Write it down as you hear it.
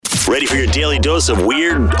Ready for your daily dose of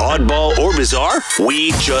weird, oddball, or bizarre?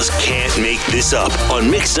 We just can't make this up on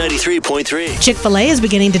Mix 93.3. Chick-fil-A is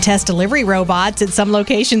beginning to test delivery robots at some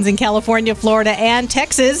locations in California, Florida, and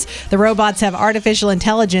Texas. The robots have artificial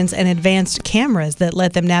intelligence and advanced cameras that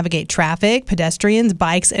let them navigate traffic, pedestrians,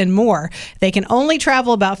 bikes, and more. They can only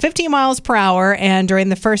travel about 50 miles per hour, and during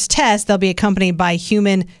the first test, they'll be accompanied by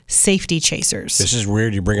human safety chasers. This is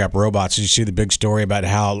weird you bring up robots. Did you see the big story about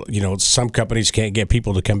how, some companies can't get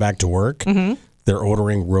people to come back to work? Mm-hmm. They're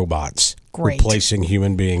ordering robots. Great. Replacing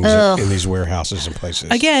human beings in these warehouses and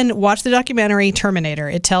places. Again, watch the documentary Terminator.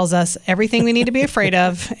 It tells us everything we need to be afraid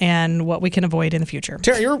of and what we can avoid in the future.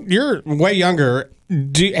 Terry, you're way younger.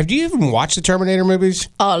 Have you even watched the Terminator movies?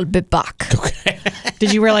 I'll be back. Okay.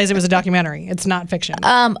 Did you realize it was a documentary? It's not fiction.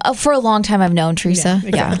 For a long time I've known Teresa.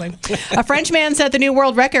 Yeah, exactly. A French man set the new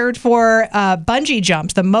world record for bungee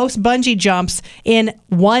jumps, the most bungee jumps in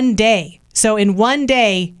one day. So in one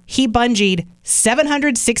day, he bungeed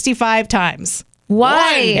 765 times.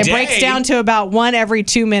 Why? It breaks down to about one every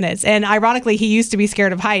 2 minutes. And ironically, he used to be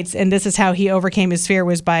scared of heights, and this is how he overcame his fear,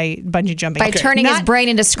 was by bungee jumping. By turning his brain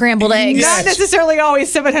into scrambled eggs. Not necessarily always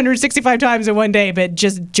 765 times in one day, but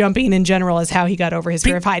just jumping in general is how he got over his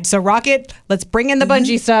fear of heights. So Rocket, let's bring in the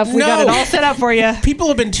bungee stuff. We got it all set up for you. People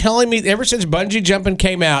have been telling me ever since bungee jumping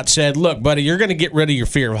came out, said, look, buddy, you're going to get rid of your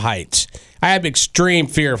fear of heights. I have extreme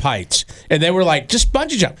fear of heights. And they were like, just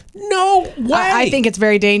bungee jump. No way. I think it's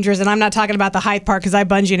very dangerous, and I'm not talking about the height part because I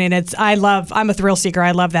bungeed and I'm a thrill seeker.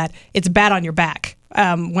 I love that. It's bad on your back.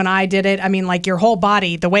 When I did it, I mean, like your whole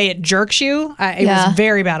body, the way it jerks you, it was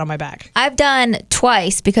very bad on my back. I've done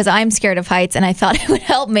twice because I'm scared of heights, and I thought it would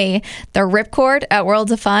help me. The ripcord at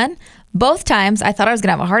Worlds of Fun. Both times I thought I was going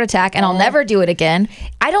to have a heart attack, and I'll never do it again.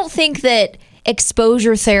 I don't think that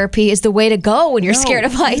exposure therapy is the way to go when you're scared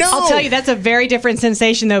of heights. I'll tell you, that's a very different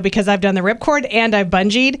sensation, though, because I've done the ripcord and I've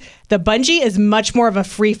bungeed. The bungee is much more of a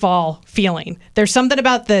free fall feeling. There's something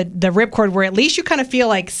about the ripcord where at least you kind of feel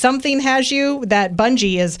like something has you. That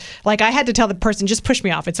bungee is like, I had to tell the person, just push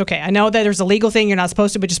me off. It's okay. I know that there's a legal thing you're not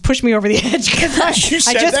supposed to, but just push me over the edge because I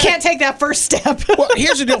just can't take that first step. Well,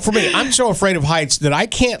 here's the deal for me. I'm so afraid of heights that I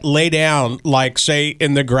can't lay down, like, say,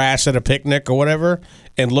 in the grass at a picnic or whatever,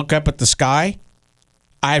 and look up at the sky.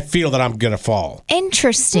 I feel that I'm going to fall.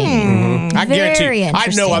 Interesting. Mm-hmm. I guarantee you. I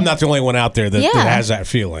know I'm not the only one out there that has that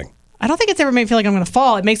feeling. I don't think it's ever made me feel like I'm going to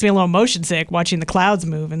fall. It makes me a little motion sick watching the clouds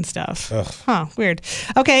move and stuff. Ugh. Huh, weird.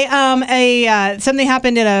 Okay, something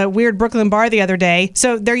happened in a weird Brooklyn bar the other day.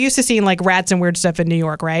 So they're used to seeing like rats and weird stuff in New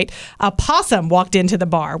York, right? A possum walked into the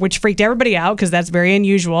bar, which freaked everybody out because that's very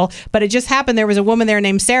unusual. But it just happened there was a woman there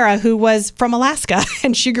named Sarah who was from Alaska,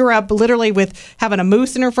 and she grew up literally with having a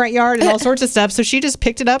moose in her front yard and all sorts of stuff. So she just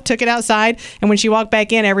picked it up, took it outside, and when she walked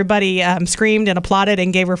back in, everybody screamed and applauded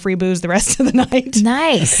and gave her free booze the rest of the night.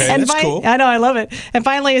 Nice. Okay, that's cool. I know, I love it. And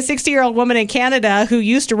finally, a 60-year-old woman in Canada who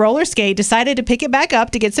used to roller skate decided to pick it back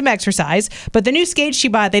up to get some exercise. But the new skates she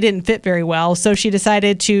bought, they didn't fit very well. So she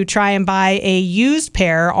decided to try and buy a used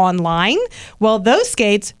pair online. Well, those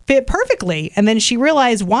skates fit perfectly. And then she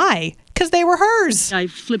realized why. Because they were hers. I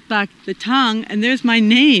flipped back the tongue, and there's my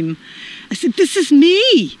name. I said, this is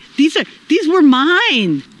me. These were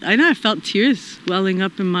mine. I know, I felt tears welling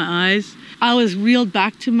up in my eyes. I was reeled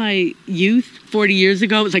back to my youth 40 years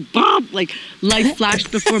ago. It was like, Bob, like light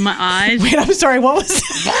flashed before my eyes. Wait, I'm sorry, what was it?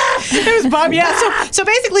 It was Bob, yeah. So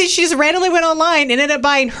basically, she just randomly went online and ended up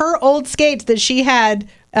buying her old skates that she had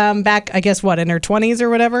back, I guess, in her 20s or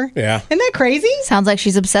whatever? Yeah. Isn't that crazy? Sounds like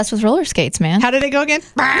she's obsessed with roller skates, man. How did it go again?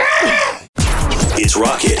 It's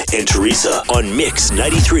Rocket and Teresa on Mix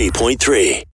 93.3.